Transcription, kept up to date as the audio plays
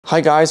Hi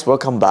guys,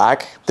 welcome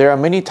back. There are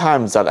many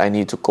times that I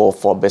need to go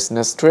for a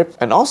business trip,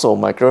 and also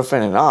my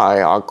girlfriend and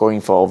I are going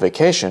for a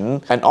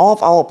vacation, and all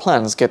of our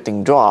plants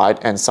getting dried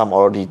and some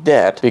already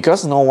dead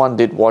because no one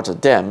did water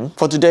them.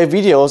 For today's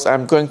videos,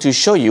 I'm going to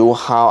show you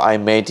how I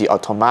made the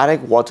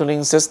automatic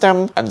watering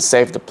system and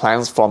save the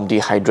plants from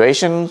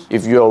dehydration.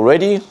 If you are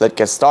ready, let's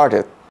get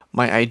started.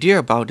 My idea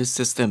about this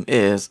system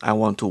is I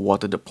want to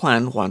water the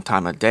plant one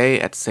time a day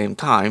at the same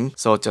time,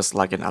 so just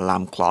like an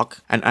alarm clock.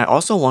 And I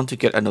also want to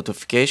get a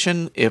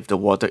notification if the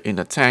water in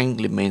the tank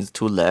remains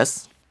too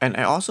less. And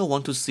I also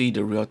want to see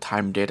the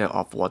real-time data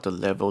of water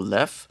level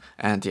left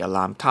and the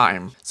alarm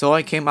time. So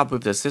I came up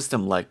with the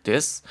system like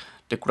this.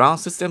 The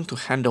ground system to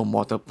handle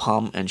motor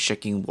pump and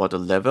checking water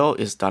level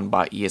is done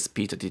by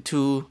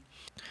ESP32.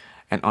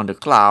 And on the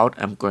cloud,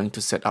 I'm going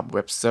to set up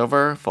web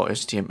server for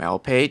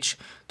HTML page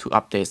to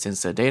update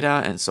sensor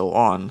data and so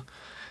on.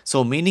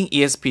 So meaning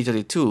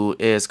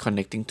ESP32 is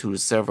connecting to the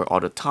server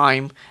all the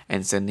time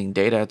and sending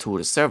data to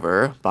the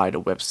server by the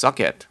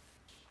WebSocket.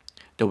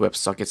 The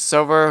WebSocket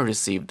server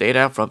receives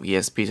data from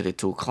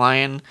ESP32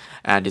 client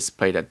and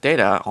display that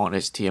data on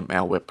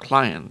HTML web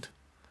client.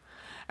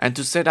 And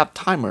to set up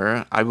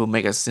timer, I will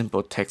make a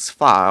simple text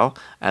file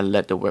and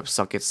let the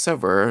WebSocket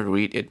server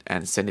read it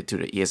and send it to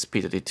the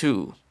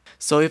ESP32.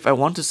 So if I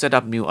want to set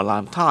up new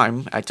alarm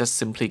time, I just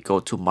simply go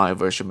to my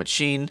virtual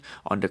machine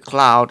on the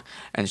cloud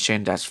and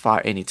change that file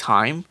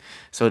anytime.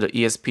 So the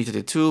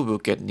ESP32 will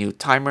get new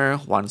timer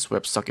once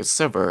WebSocket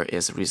server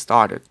is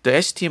restarted. The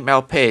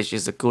HTML page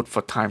is good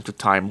for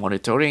time-to-time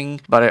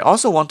monitoring, but I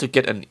also want to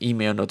get an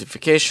email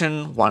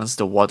notification once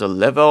the water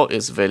level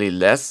is very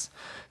less,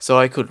 so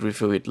I could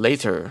review it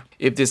later.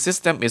 If the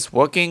system is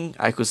working,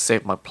 I could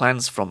save my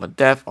plants from a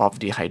death of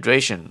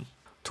dehydration.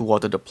 To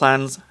water the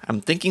plants, I'm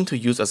thinking to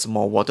use a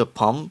small water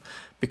pump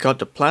because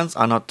the plants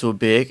are not too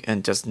big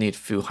and just need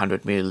few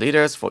hundred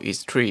milliliters for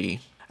each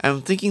tree.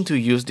 I'm thinking to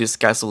use this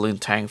gasoline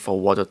tank for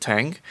water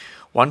tank,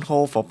 one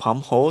hole for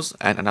pump hose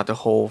and another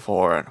hole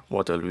for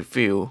water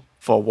refill.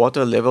 For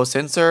water level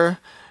sensor,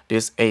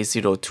 this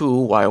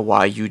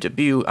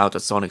A02YYUW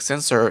ultrasonic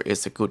sensor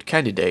is a good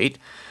candidate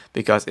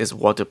because it's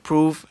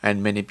waterproof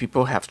and many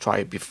people have tried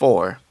it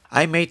before.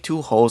 I made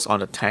two holes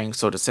on the tank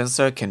so the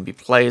sensor can be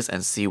placed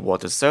and see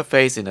water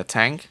surface in the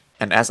tank.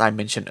 And as I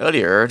mentioned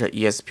earlier, the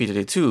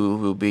ESP32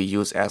 will be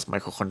used as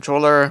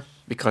microcontroller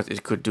because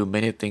it could do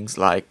many things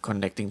like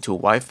connecting to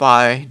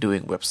Wi-Fi,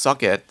 doing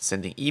WebSocket,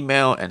 sending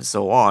email, and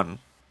so on.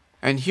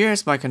 And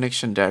here's my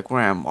connection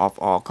diagram of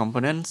all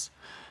components.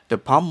 The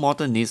pump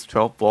motor needs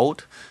 12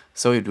 volt,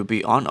 so it will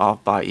be on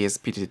off by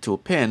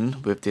ESP32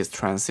 pin with this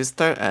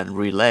transistor and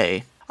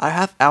relay. I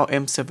have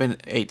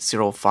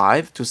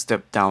LM7805 to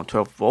step down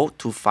 12 volt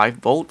to 5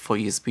 volt for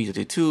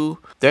ESP32.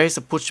 There is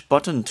a push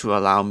button to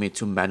allow me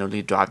to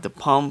manually drive the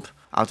pump.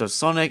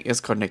 Ultrasonic is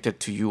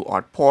connected to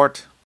UART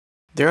port.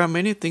 There are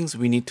many things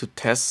we need to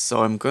test,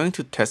 so I'm going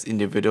to test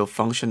individual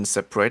functions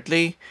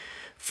separately.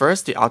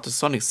 First, the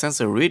ultrasonic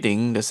sensor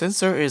reading. The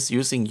sensor is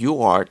using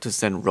UART to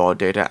send raw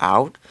data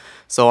out,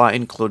 so I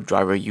include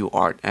driver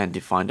UART and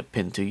define the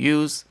pin to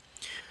use.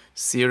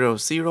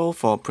 00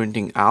 for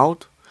printing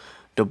out.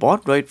 The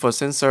baud rate for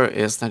sensor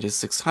is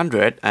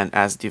 9600 and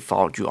as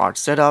default UART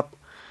setup.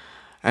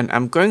 And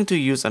I'm going to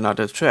use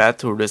another thread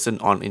to listen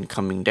on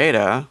incoming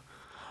data.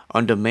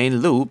 On the main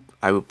loop,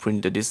 I will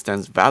print the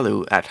distance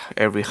value at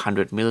every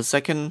 100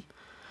 milliseconds.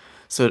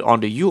 So on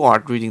the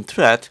UART reading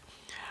thread,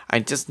 I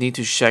just need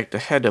to check the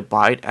header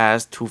byte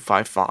as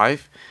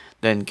 255,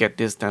 then get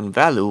distance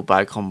value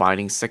by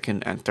combining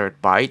second and third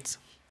bytes.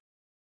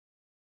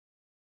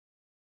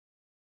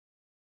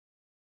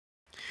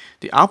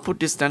 The output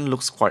distance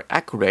looks quite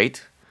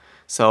accurate,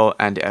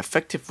 and the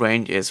effective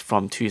range is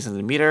from 3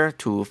 cm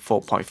to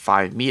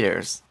 4.5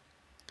 meters.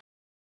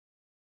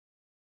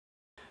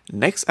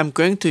 Next, I'm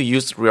going to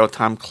use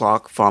real-time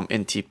clock from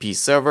SMTP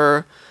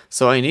server,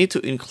 so I need to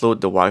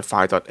include the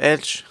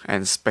Wi-Fi.h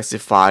and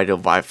specify the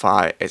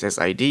Wi-Fi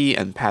SSID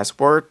and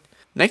password.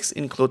 Next,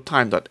 include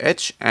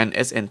time.h and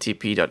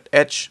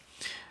SMTP.h.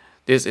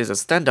 This is a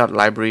standard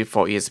library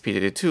for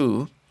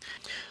ESP32.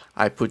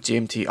 I put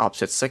GMT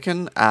offset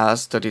second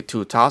as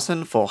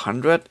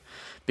 32,400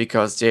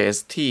 because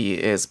JST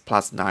is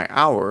plus 9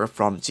 hours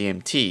from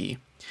GMT,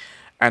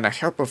 and a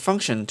helper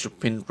function to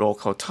print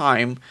local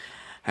time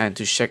and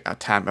to check a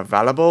time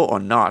available or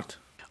not.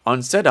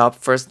 On setup,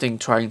 first thing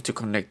trying to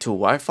connect to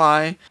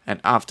Wi-Fi,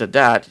 and after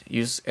that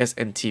use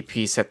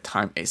SMTP set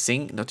time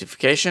async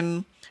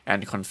notification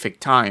and config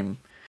time.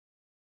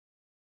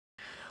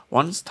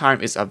 Once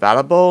time is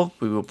available,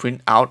 we will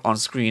print out on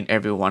screen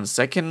every 1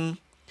 second.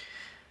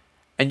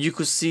 And you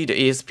could see the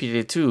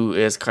ESP32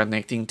 is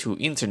connecting to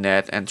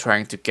internet and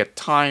trying to get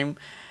time,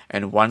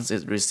 and once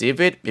it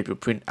receives it, it will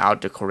print out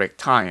the correct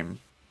time.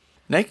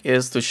 Next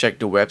is to check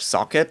the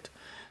WebSocket.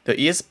 The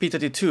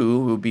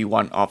ESP32 will be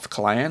one of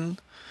client,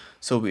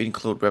 so we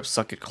include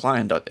WebSocket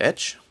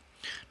client.h.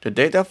 The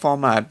data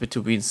format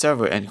between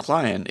server and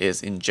client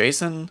is in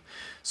JSON,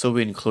 so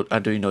we include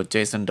Arduino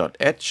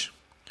JSON.h.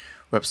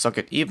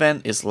 WebSocket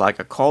event is like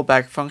a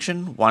callback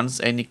function once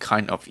any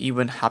kind of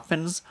event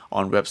happens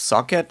on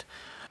WebSocket.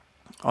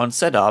 On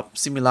setup,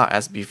 similar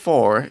as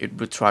before, it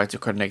will try to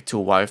connect to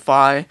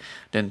Wi-Fi,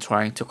 then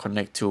trying to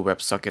connect to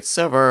WebSocket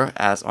server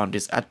as on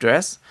this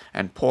address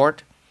and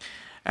port,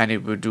 and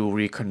it will do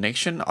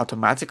reconnection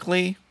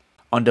automatically.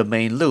 On the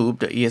main loop,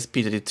 the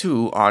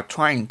ESP32 are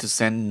trying to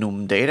send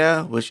num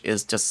data, which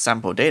is just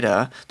sample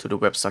data, to the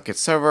WebSocket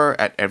server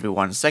at every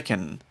 1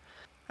 second,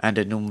 and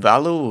the num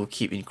value will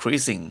keep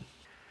increasing.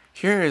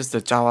 Here is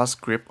the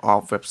JavaScript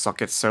of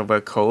WebSocket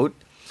server code.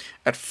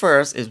 At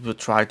first, it will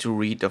try to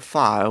read the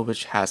file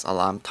which has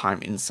alarm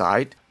time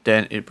inside.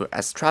 Then it will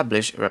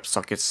establish a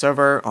WebSocket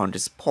server on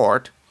this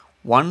port.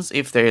 Once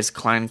if there is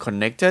client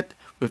connected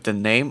with the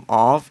name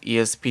of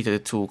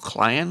ESP32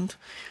 client,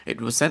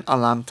 it will send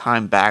alarm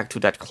time back to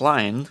that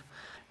client.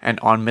 And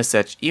on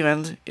message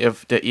event,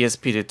 if the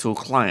ESP32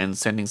 client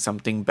sending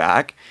something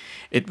back,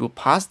 it will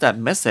pass that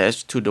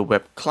message to the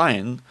web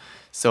client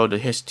so the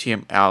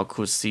HTML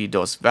could see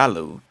those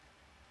values.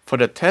 For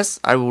the test,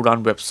 I will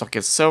run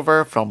WebSocket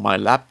server from my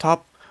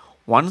laptop.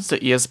 Once the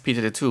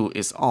ESP32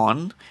 is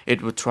on,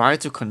 it will try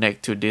to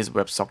connect to this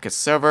WebSocket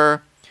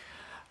server.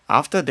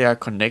 After they are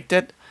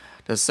connected,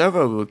 the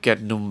server will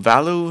get num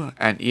value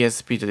and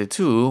ESP32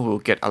 will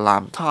get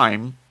alarm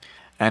time.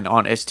 And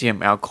on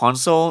HTML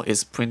console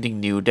is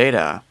printing new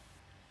data.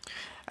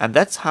 And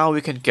that's how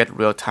we can get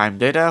real-time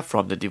data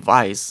from the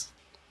device.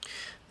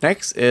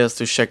 Next is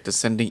to check the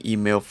sending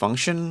email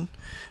function.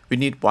 We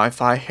need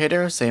Wi-Fi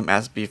header same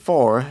as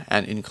before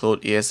and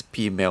include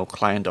ESP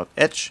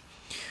mail-client.h.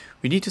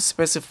 We need to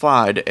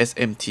specify the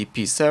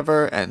SMTP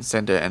server and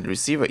sender and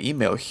receiver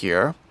email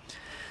here.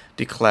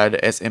 Declare the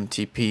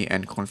SMTP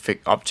and config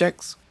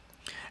objects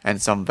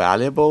and some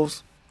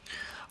variables.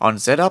 On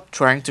setup,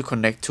 trying to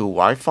connect to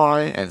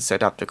Wi-Fi and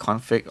set up the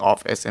config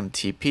of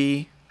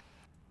SMTP.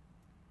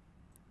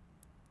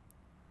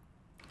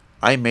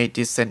 I made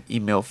this send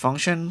email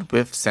function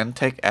with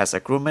sendTech as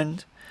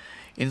argument.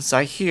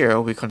 Inside here,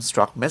 we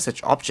construct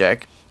message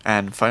object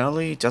and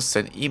finally just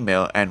send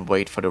email and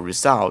wait for the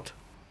result.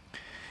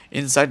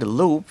 Inside the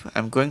loop,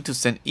 I'm going to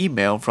send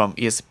email from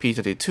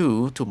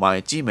ESP32 to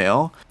my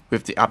Gmail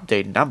with the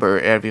update number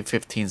every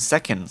 15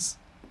 seconds.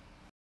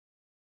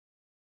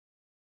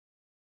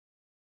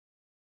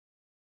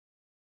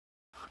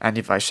 And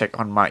if I check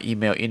on my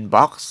email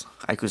inbox,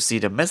 I could see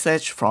the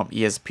message from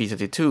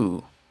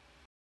ESP32.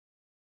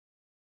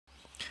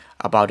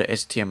 About the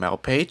HTML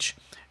page,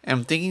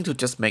 I'm thinking to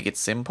just make it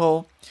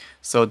simple,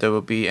 so there will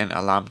be an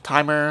alarm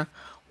timer,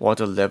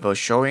 water level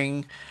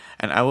showing,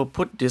 and I will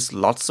put this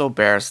Lotso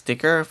bear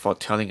sticker for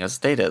telling a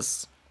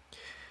status.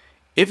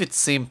 If it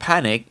seems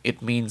panic,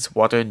 it means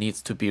water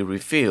needs to be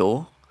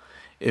refilled.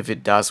 If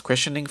it does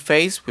questioning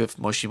face with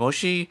Moshi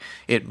Moshi,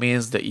 it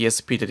means the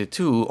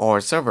ESP32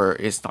 or server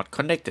is not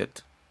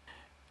connected.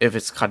 If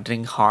it's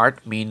cutting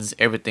hard, means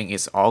everything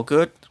is all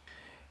good.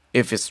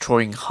 If it's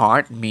throwing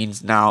hard,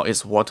 means now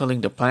it's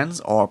watering the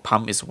plants or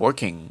pump is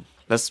working.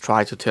 Let's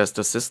try to test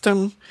the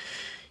system.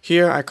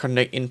 Here I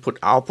connect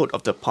input-output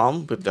of the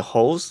pump with the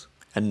hose,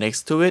 and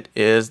next to it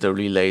is the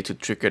relay to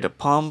trigger the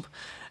pump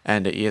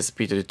and the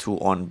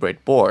ESP32 on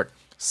breadboard,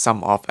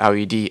 some of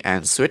LED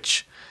and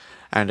switch.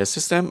 And the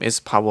system is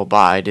powered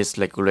by this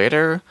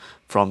regulator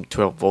from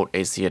 12-volt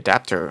AC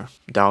adapter.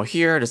 Down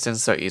here, the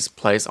sensor is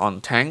placed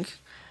on tank.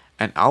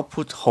 An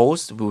output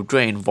hose will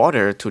drain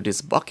water to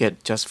this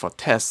bucket just for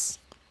tests.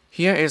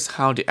 Here is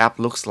how the app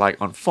looks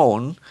like on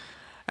phone,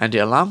 and the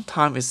alarm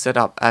time is set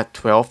up at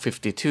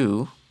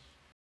 12:52.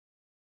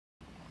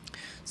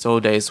 So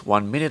there is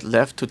 1 minute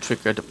left to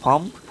trigger the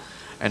pump,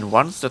 and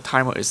once the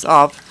timer is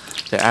up,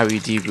 the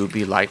LED will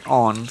be light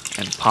on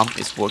and pump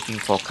is working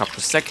for a couple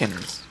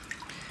seconds.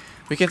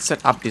 We can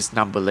set up this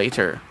number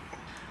later.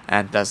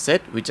 And that's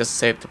it, we just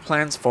saved the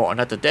plans for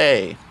another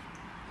day.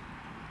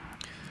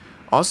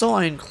 Also,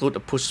 I include a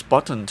push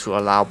button to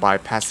allow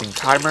bypassing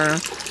timer,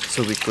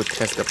 so we could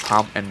test the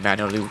pump and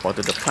manually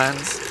water the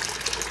plants.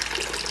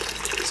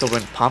 So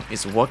when pump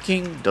is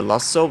working, the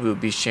Lotso will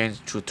be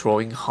changed to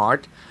throwing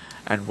hard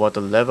and water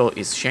level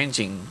is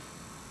changing.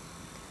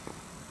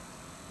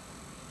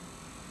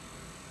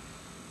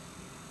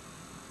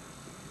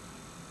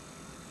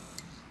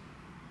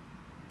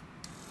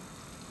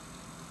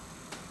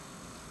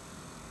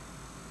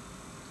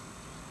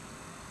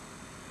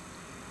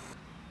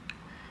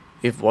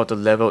 If water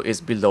level is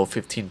below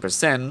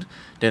 15%,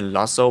 then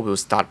Lotso will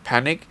start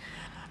panic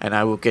and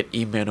I will get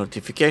email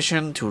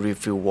notification to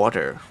refill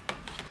water.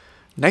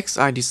 Next,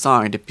 I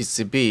designed the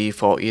PCB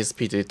for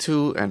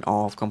ESP32 and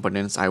all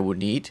components I would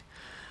need.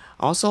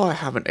 Also, I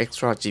have an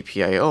extra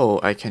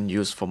GPIO I can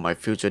use for my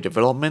future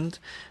development,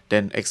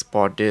 then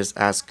export this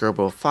as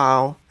Gerber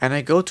file, and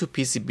I go to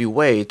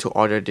PCBWay to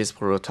order this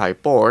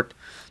prototype board.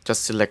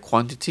 Just select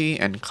quantity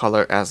and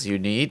color as you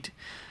need.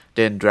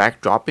 Then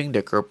drag dropping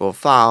the Gerber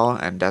file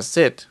and that's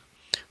it.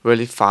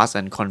 Really fast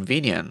and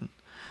convenient.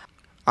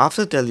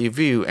 After the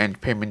review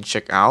and payment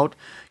checkout,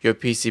 your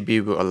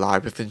PCB will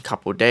arrive within a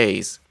couple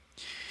days.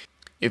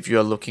 If you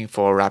are looking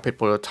for a rapid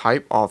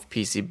prototype of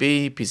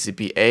PCB,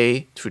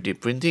 PCBA,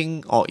 3D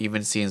printing, or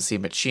even CNC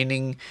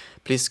machining,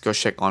 please go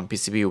check on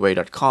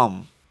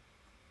PCBWay.com.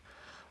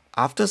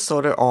 After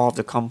solder all of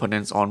the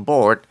components on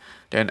board,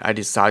 then I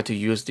decide to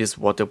use this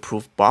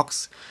waterproof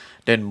box.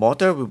 Then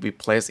motor will be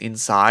placed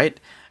inside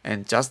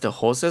and just the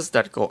hoses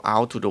that go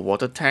out to the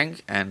water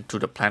tank and to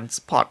the plant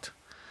pot.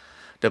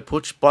 The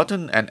push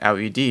button and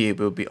LED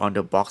will be on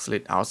the box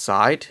lid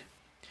outside.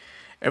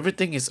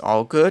 Everything is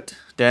all good,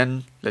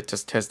 then let's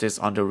just test this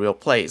on the real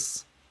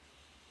place.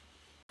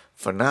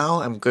 For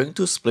now, I'm going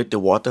to split the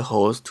water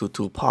hose to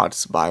two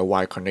parts by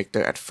wire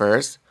connector at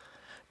first.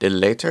 Then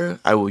later,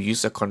 I will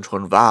use a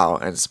control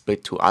valve and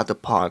split to other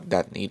parts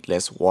that need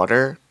less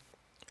water.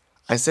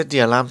 I set the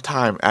alarm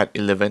time at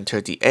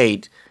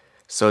 11:38,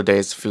 so there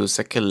is few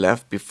seconds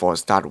left before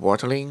start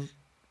watering.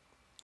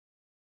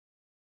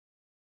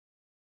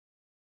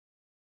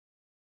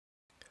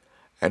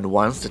 And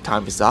once the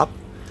time is up,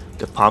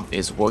 the pump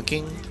is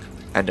working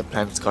and the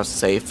plants got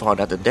safe for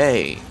another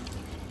day.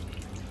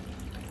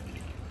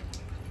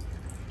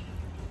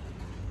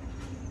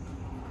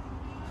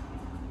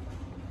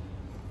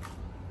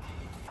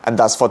 And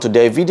that's for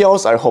today's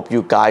videos. I hope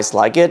you guys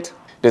like it.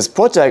 This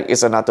project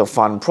is another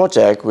fun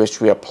project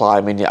which we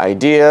apply many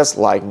ideas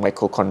like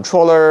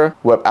microcontroller,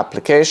 web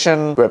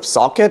application,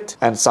 Websocket,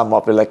 and some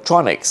of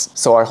electronics.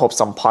 So I hope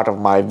some part of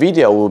my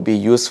video will be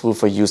useful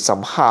for you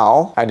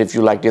somehow. And if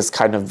you like this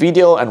kind of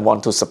video and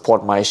want to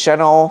support my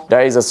channel,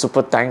 there is a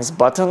super thanks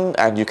button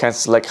and you can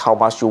select how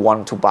much you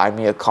want to buy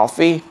me a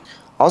coffee.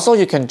 Also,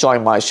 you can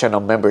join my channel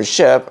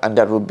membership and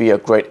that will be a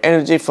great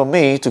energy for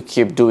me to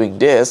keep doing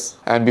this.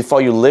 And before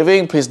you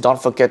leaving, please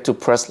don't forget to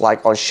press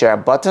like or share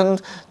button.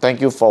 Thank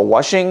you for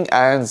watching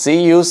and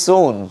see you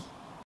soon.